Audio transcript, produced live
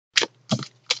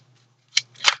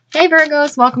Hey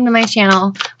Virgos, welcome to my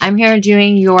channel. I'm here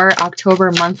doing your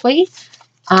October monthly.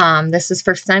 This is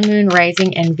for Sun, Moon,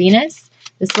 Rising, and Venus.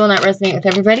 This will not resonate with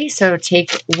everybody, so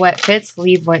take what fits,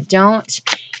 leave what don't,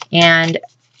 and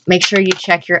make sure you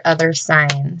check your other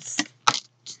signs.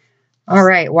 All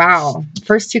right, wow.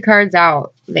 First two cards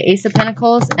out, the Ace of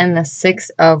Pentacles and the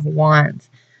Six of Wands.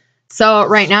 So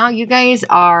right now, you guys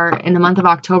are, in the month of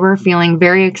October, feeling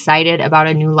very excited about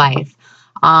a new life.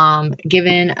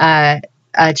 Given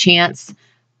a chance,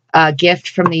 a gift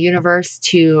from the universe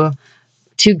to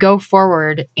go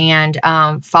forward and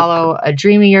follow a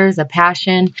dream of yours, a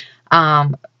passion,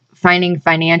 finding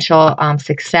financial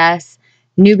success,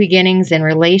 new beginnings in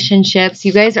relationships.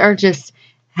 You guys are just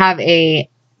have a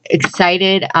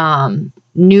excited,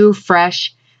 new,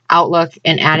 fresh outlook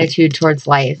and attitude towards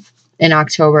life in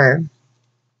October.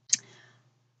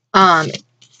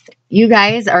 You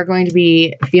guys are going to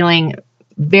be feeling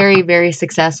very, very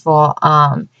successful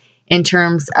in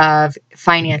terms of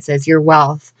finances, your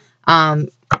wealth,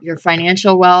 your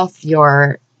financial wealth,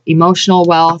 your emotional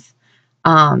wealth,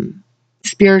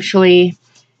 spiritually,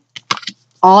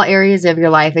 all areas of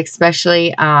your life,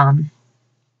 especially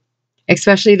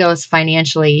those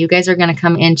financially. You guys are going to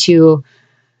come into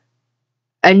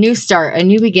a new start, a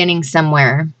new beginning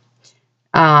somewhere,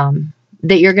 that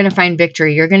you're going to find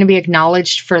victory. You're going to be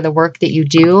acknowledged for the work that you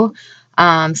do.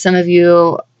 Some of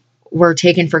you were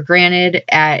taken for granted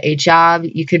at a job.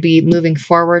 You could be moving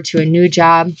forward to a new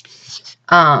job.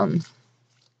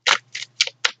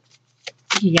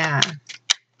 Yeah,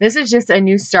 this is just a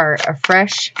new start, a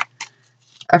fresh,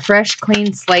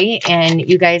 clean slate, and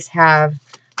you guys have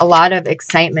a lot of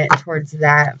excitement towards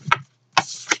that.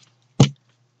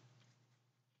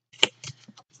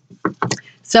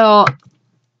 So,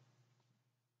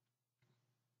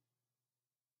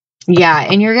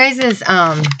 yeah, in your guys'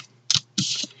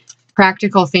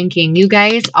 practical thinking, you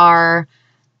guys are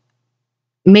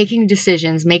making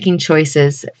decisions, making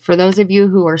choices. For those of you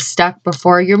who are stuck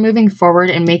before, you're moving forward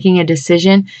and making a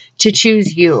decision to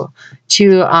choose you,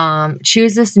 to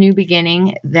choose this new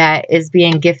beginning that is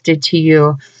being gifted to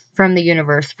you from the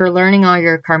universe, for learning all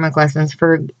your karmic lessons,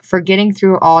 for getting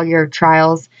through all your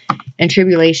trials and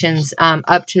tribulations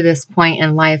up to this point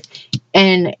in life.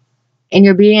 And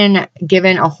you're being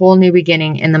given a whole new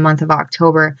beginning in the month of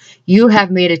October. You have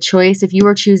made a choice. If you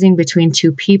were choosing between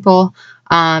two people,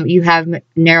 you have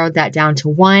narrowed that down to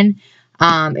one.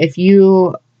 If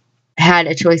you had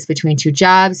a choice between two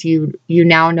jobs, you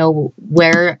now know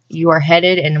where you are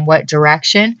headed and in what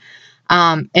direction.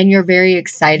 And you're very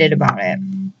excited about it.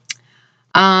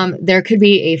 There could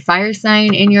be a fire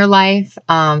sign in your life,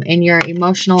 in your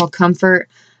emotional comfort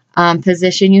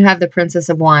position. You have the Princess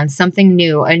of Wands, something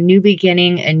new, a new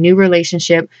beginning, a new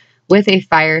relationship with a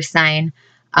fire sign.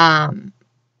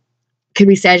 Could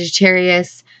be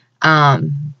Sagittarius,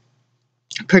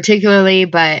 particularly,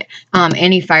 but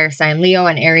any fire sign. Leo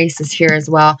and Aries is here as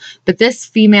well. But this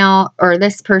female, or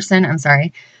this person, I'm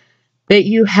sorry, that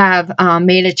you have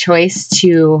made a choice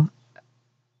to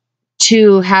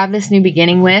have this new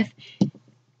beginning with,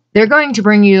 they're going to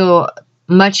bring you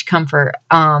much comfort.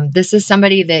 This is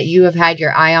somebody that you have had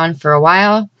your eye on for a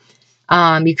while.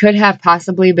 You could have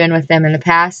possibly been with them in the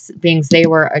past, being they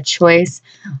were a choice.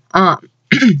 But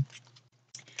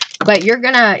you're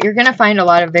gonna find a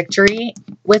lot of victory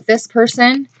with this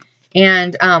person,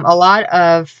 and a lot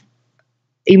of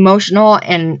emotional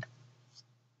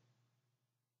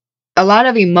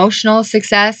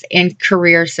success and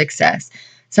career success.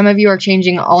 Some of you are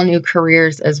changing all new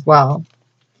careers as well.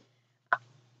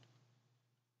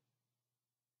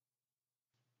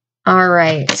 All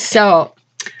right, so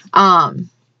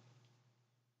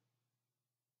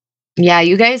yeah,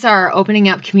 you guys are opening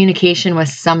up communication with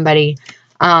somebody.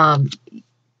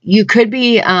 You could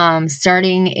be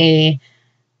starting a,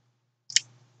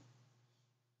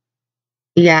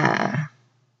 yeah.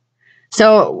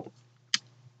 So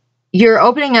you're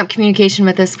opening up communication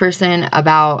with this person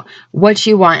about what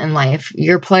you want in life,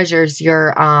 your pleasures,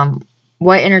 your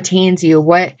what entertains you,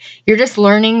 what you're just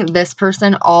learning this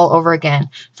person all over again.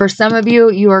 For some of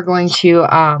you, you are going to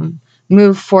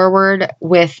move forward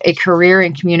with a career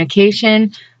in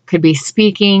communication, could be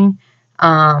speaking,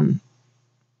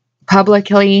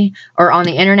 publicly or on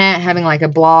the internet, having like a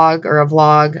blog or a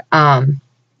vlog.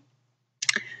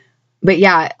 But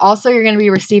yeah, also you're going to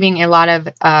be receiving a lot of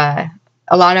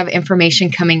information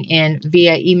coming in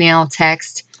via email,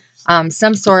 text,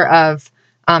 some sort of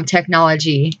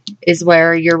technology is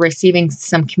where you're receiving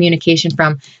some communication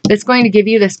from. That's going to give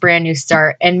you this brand new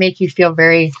start and make you feel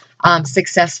very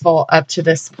successful up to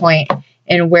this point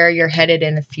and where you're headed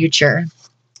in the future.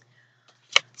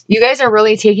 You guys are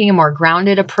really taking a more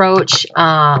grounded approach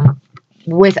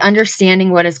with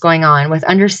understanding what is going on, with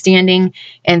understanding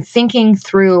and thinking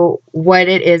through what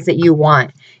it is that you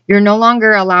want. You're no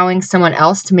longer allowing someone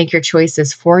else to make your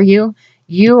choices for you.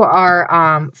 You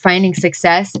are finding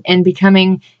success and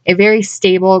becoming a very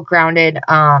stable, grounded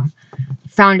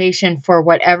foundation for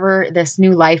whatever this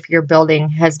new life you're building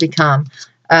has become.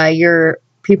 Your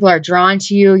people are drawn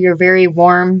to you. You're very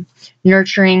warm,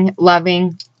 nurturing,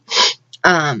 loving.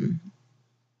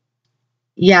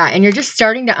 Yeah, and you're just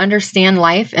starting to understand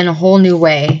life in a whole new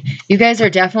way. You guys are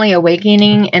definitely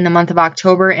awakening in the month of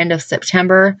October, end of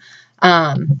September.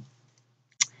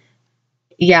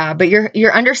 Yeah, but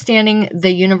you're understanding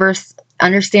the universe,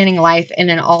 understanding life in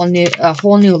a whole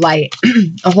new light,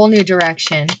 a whole new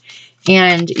direction.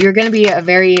 And you're going to be a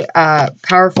very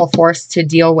powerful force to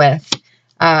deal with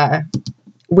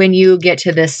when you get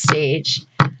to this stage.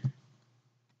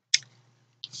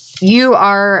 You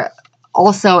are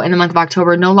also in the month of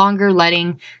October no longer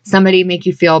letting somebody make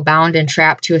you feel bound and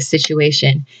trapped to a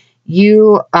situation.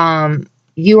 You are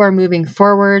moving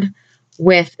forward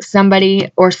with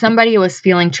somebody, or somebody was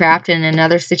feeling trapped in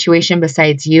another situation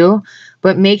besides you,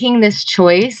 but making this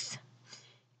choice,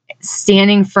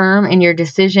 standing firm in your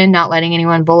decision, not letting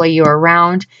anyone bully you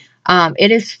around, it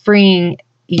is freeing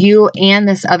you and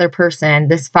this other person,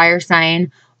 this fire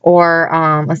sign, or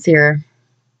let's see here,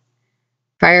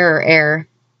 fire or air.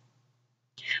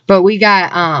 But we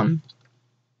got,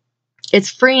 it's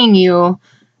freeing you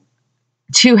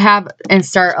to have and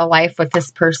start a life with this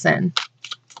person.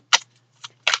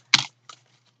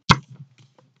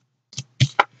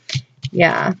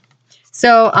 Yeah.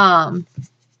 So,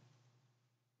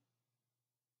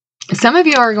 some of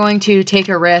you are going to take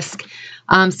a risk.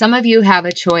 Some of you have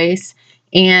a choice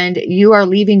and you are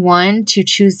leaving one to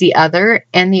choose the other,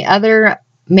 and the other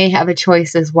may have a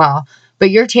choice as well. But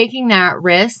you're taking that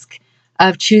risk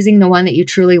of choosing the one that you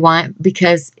truly want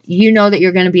because you know that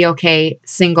you're going to be okay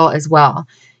single as well.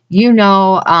 You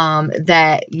know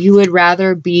that you would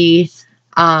rather be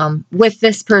with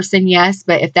this person, yes,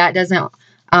 but if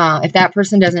that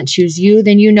person doesn't choose you,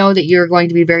 then you know that you're going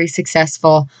to be very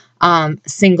successful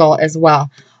single as well.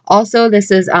 Also,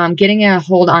 this is getting a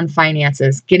hold on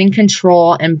finances, getting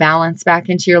control and balance back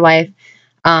into your life.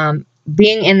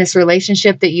 Being in this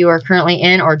relationship that you are currently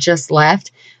in or just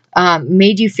left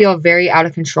made you feel very out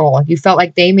of control. You felt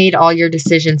like they made all your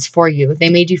decisions for you. They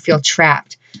made you feel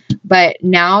trapped. But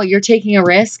now you're taking a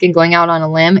risk and going out on a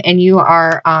limb, and you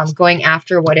are going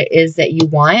after what it is that you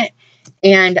want.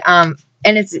 And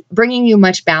it's bringing you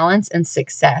much balance and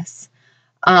success.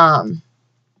 Your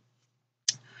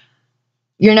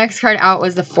next card out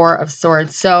was the Four of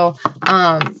Swords. So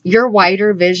your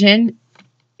wider vision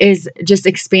is just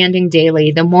expanding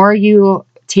daily. The more you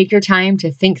take your time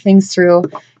to think things through,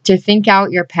 to think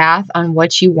out your path on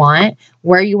what you want,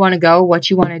 where you want to go, what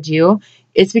you want to do,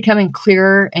 it's becoming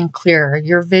clearer and clearer.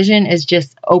 Your vision is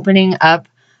just opening up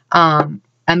a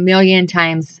million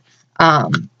times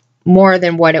more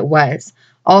than what it was.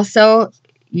 Also,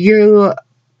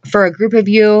 for a group of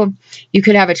you, you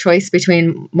could have a choice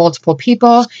between multiple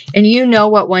people, and you know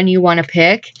what one you want to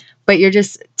pick, but you're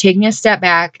just taking a step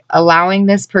back, allowing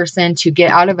this person to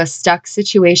get out of a stuck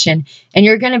situation, and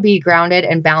you're going to be grounded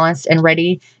and balanced and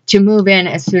ready to move in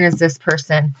as soon as this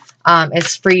person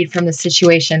is freed from the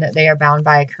situation that they are bound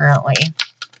by currently.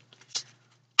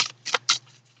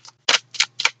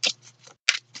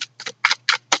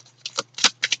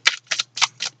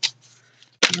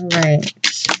 All right.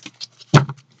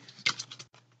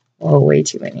 Oh, way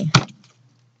too many.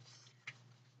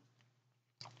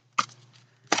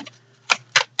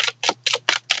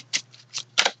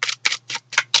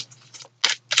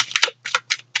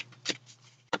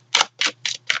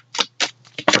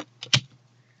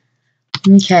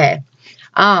 Okay.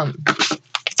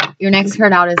 Your next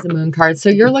card out is the Moon card. So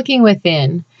you're looking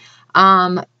within.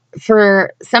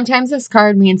 For sometimes this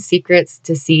card means secrets,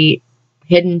 deceit,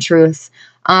 hidden truths,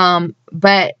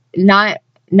 but not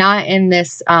in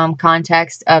this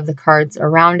context of the cards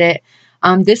around it.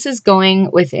 This is going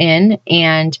within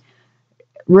and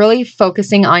really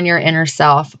focusing on your inner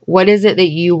self. What is it that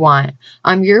you want?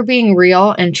 You're being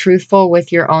real and truthful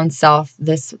with your own self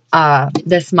this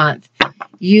month.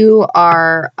 You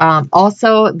are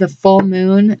also the full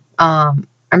moon. I'm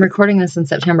recording this in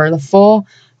September. The full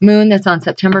moon that's on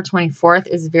September 24th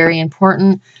is very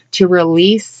important to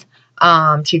release,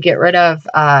 to get rid of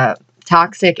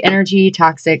toxic energy,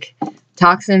 toxic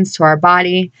toxins to our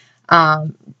body,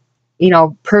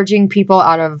 purging people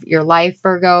out of your life,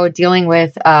 Virgo, dealing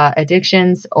with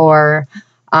addictions or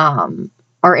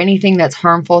anything that's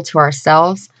harmful to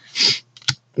ourselves.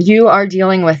 You are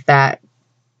dealing with that.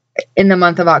 in the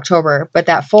month of October. But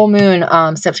that full moon,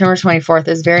 September 24th,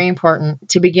 is very important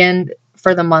to begin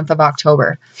for the month of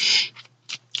October.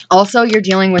 Also, you're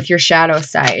dealing with your shadow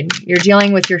side. You're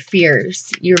dealing with your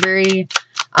fears. You're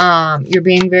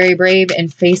being very brave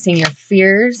and facing your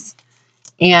fears,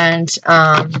 and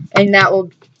that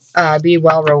will be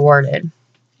well rewarded.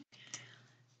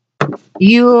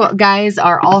 You guys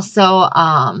are also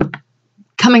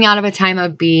coming out of a time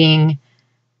of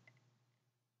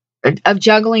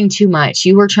juggling too much.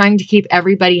 You were trying to keep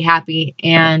everybody happy,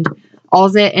 and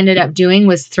all it ended up doing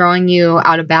was throwing you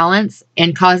out of balance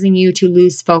and causing you to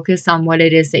lose focus on what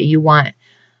it is that you want.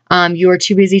 You were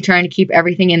too busy trying to keep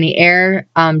everything in the air,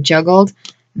 juggled,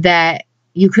 that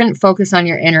you couldn't focus on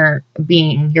your inner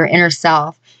being, your inner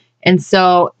self. And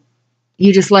so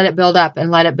you just let it build up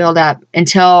and let it build up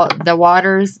until the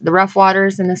rough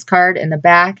waters in this card in the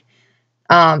back,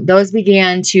 those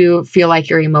began to feel like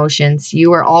your emotions.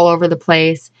 You were all over the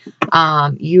place.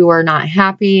 You were not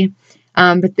happy.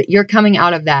 But you're coming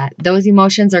out of that. Those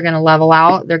emotions are going to level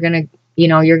out. They're going to,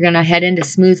 you're going to head into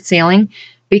smooth sailing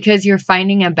because you're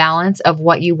finding a balance of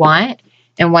what you want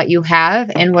and what you have,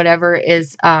 and whatever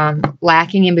is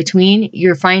lacking in between.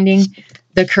 You're finding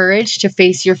the courage to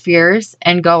face your fears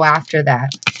and go after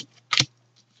that.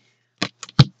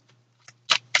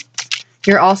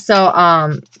 You're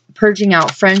also purging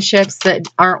out friendships that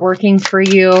aren't working for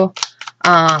you,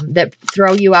 that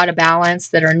throw you out of balance,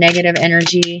 that are negative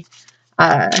energy.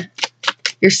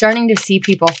 You're starting to see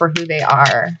people for who they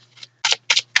are.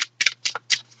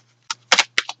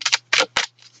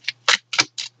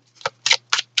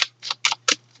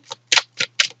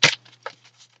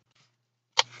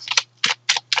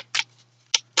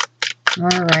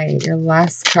 All right, your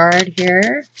last card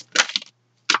here.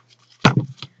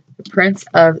 The Prince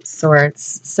of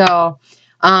Swords. So,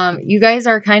 you guys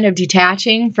are kind of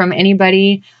detaching from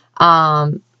anybody,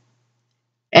 and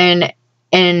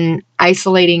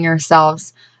isolating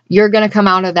yourselves. You're going to come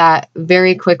out of that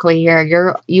very quickly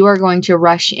here. You are going to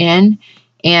rush in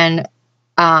and,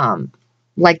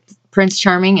 like Prince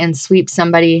Charming, and sweep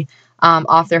somebody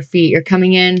off their feet. You're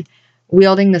coming in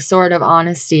wielding the sword of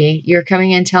honesty. You're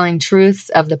coming in telling truths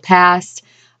of the past,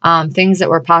 things that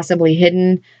were possibly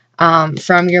hidden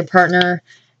from your partner.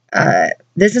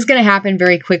 This is going to happen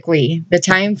very quickly. The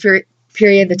time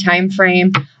period, the time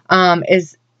frame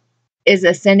is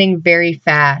ascending very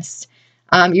fast.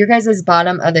 Your guys'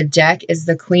 bottom of the deck is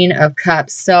the Queen of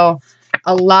Cups. So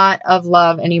a lot of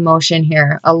love and emotion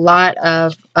here. A lot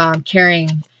of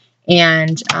caring.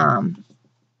 And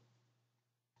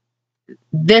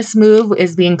this move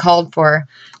is being called for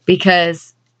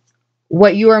because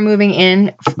what you are moving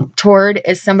in toward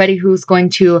is somebody who's going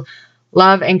to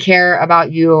love and care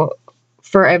about you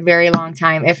for a very long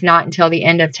time, if not until the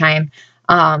end of time.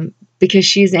 Because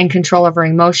she's in control of her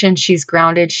emotions. She's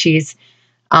grounded. She's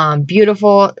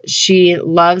beautiful. She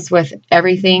loves with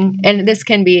everything. And this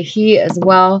can be he as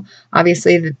well.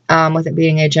 Obviously, with it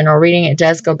being a general reading, it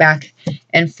does go back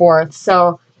and forth.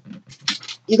 So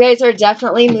you guys are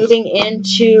definitely moving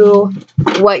into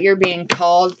what you're being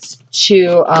called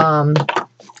to,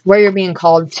 where you're being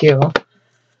called to.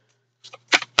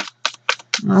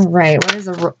 All right. What is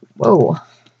a... Whoa.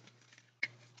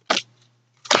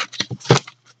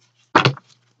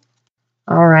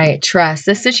 All right, trust.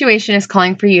 This situation is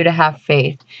calling for you to have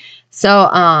faith.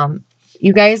 So,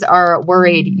 you guys are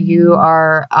worried. You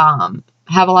are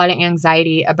have a lot of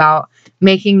anxiety about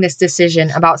making this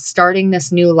decision, about starting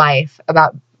this new life,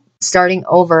 about starting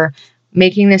over,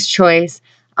 making this choice,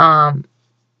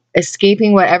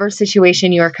 escaping whatever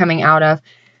situation you are coming out of,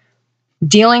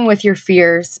 dealing with your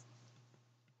fears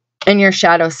and your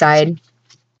shadow side,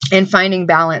 and finding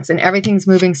balance, and everything's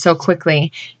moving so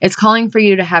quickly. It's calling for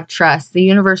you to have trust. The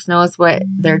universe knows what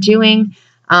they're doing,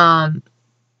 and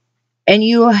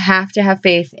you have to have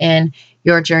faith in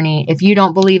your journey. If you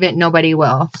don't believe it, nobody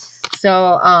will.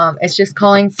 So it's just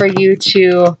calling for you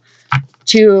to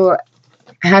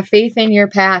have faith in your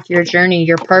path, your journey,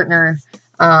 your partner,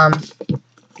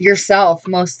 yourself,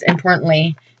 most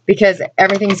importantly, because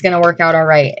everything's going to work out all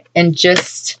right and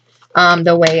just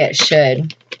the way it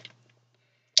should.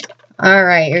 All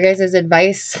right, your guys'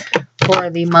 advice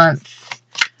for the month.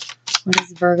 What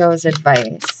is Virgo's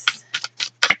advice?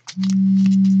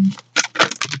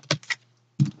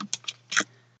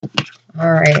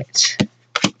 All right.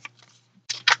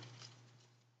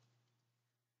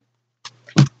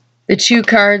 The two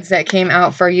cards that came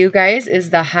out for you guys is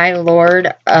the High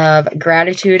Lord of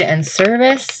Gratitude and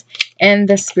Service and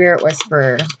the Spirit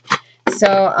Whisperer.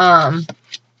 So,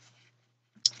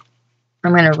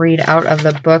 I'm going to read out of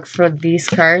the book for these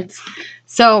cards.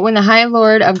 So when the High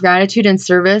Lord of Gratitude and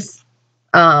Service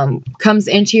comes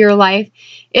into your life.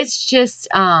 It's just,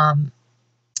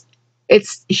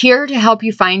 it's here to help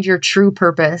you find your true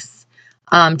purpose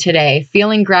today.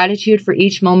 Feeling gratitude for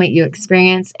each moment you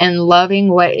experience and loving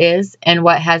what is and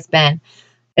what has been.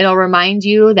 It'll remind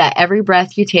you that every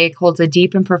breath you take holds a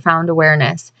deep and profound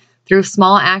awareness. Through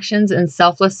small actions and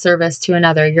selfless service to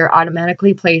another, you're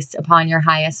automatically placed upon your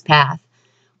highest path.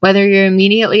 Whether you're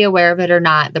immediately aware of it or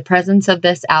not, the presence of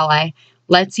this ally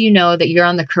lets you know that you're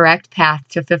on the correct path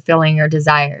to fulfilling your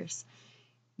desires.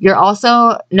 You're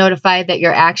also notified that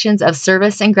your actions of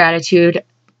service and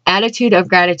attitude of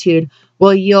gratitude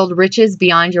will yield riches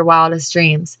beyond your wildest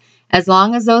dreams, as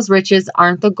long as those riches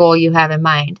aren't the goal you have in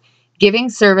mind. Giving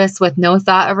service with no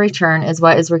thought of return is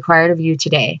what is required of you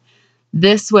today.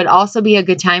 This would also be a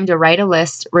good time to write a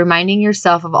list, reminding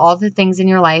yourself of all the things in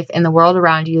your life and the world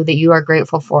around you that you are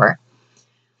grateful for.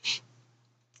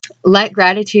 Let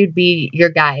gratitude be your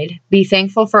guide. Be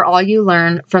thankful for all you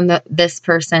learn from this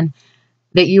person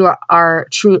that you are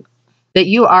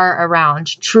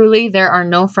around. Truly, there are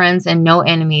no friends and no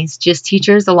enemies, just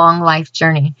teachers along life's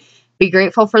journey. Be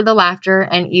grateful for the laughter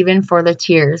and even for the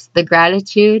tears. The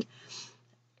gratitude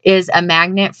is a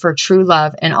magnet for true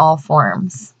love in all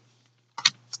forms.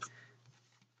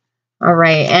 All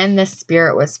right, and the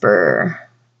Spirit Whisperer.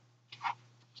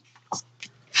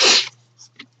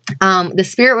 The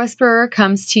Spirit Whisperer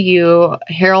comes to you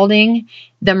heralding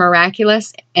the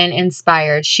miraculous and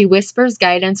inspired. She whispers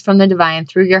guidance from the divine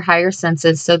through your higher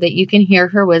senses so that you can hear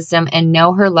her wisdom and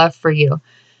know her love for you.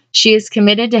 She is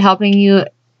committed to helping you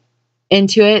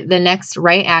intuit the next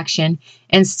right action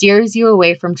and steers you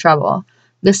away from trouble.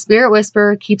 The Spirit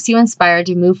Whisperer keeps you inspired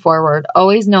to move forward,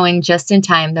 always knowing just in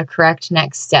time the correct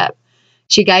next step.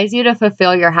 She guides you to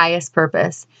fulfill your highest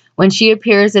purpose. When she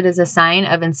appears, it is a sign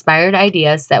of inspired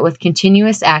ideas that with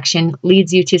continuous action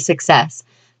leads you to success.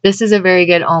 This is a very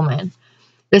good omen.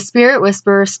 The Spirit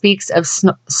Whisperer speaks of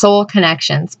soul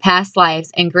connections, past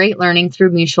lives, and great learning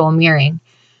through mutual mirroring.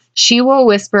 She will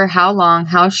whisper how long,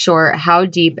 how short, how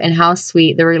deep, and how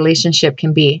sweet the relationship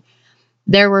can be.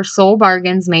 There were soul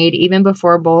bargains made even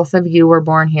before both of you were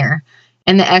born here,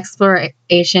 and the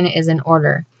exploration is in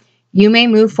order. You may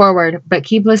move forward, but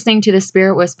keep listening to the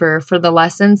Spirit Whisperer for the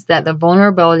lessons that the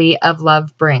vulnerability of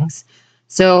love brings.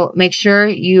 So make sure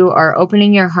you are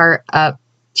opening your heart up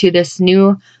to this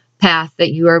new path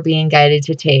that you are being guided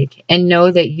to take. And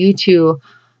know that you too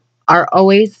are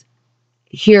always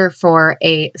here for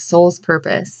a soul's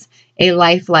purpose, a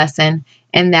life lesson,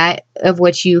 and that of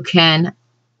which you can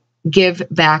give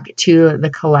back to the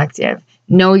collective.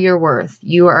 Know your worth.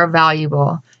 You are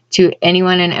valuable to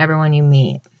anyone and everyone you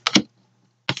meet.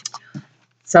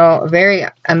 So very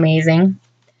amazing.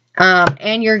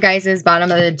 And your guys'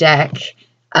 bottom of the deck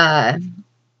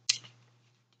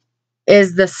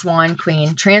is the Swan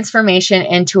Queen. Transformation,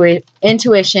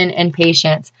 intuition, and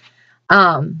patience.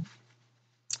 The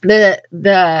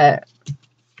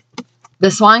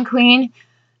Swan Queen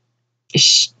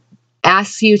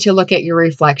asks you to look at your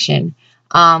reflection.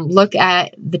 Look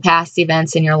at the past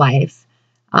events in your life.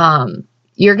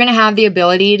 You're going to have the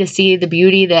ability to see the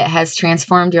beauty that has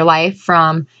transformed your life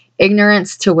from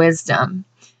ignorance to wisdom.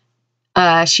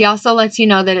 She also lets you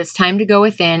know that it's time to go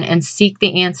within and seek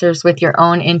the answers with your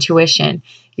own intuition.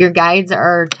 Your guides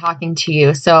are talking to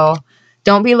you. So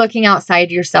don't be looking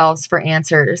outside yourselves for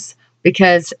answers,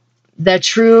 because the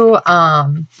true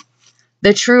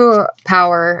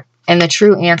power and the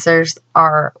true answers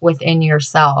are within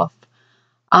yourself.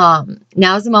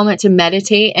 Now's the moment to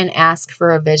meditate and ask for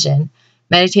a vision.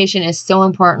 Meditation is so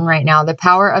important right now. The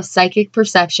power of psychic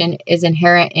perception is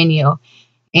inherent in you.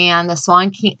 And the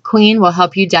Swan Queen will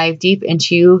help you dive deep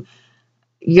into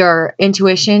your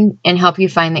intuition and help you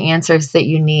find the answers that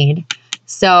you need.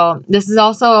 So this is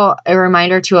also a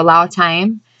reminder to allow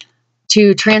time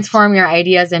to transform your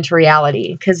ideas into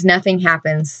reality, because nothing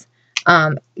happens,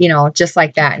 just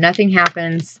like that. Nothing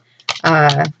happens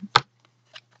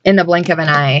in the blink of an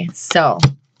eye. So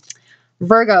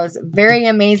Virgos, very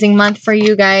amazing month for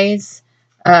you guys.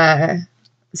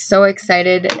 So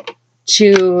excited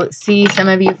to see some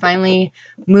of you finally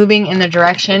moving in the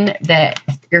direction that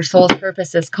your soul's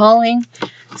purpose is calling.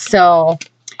 So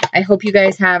I hope you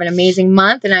guys have an amazing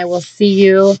month, and I will see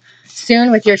you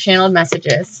soon with your channeled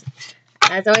messages.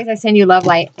 As always, I send you love,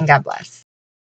 light, and God bless.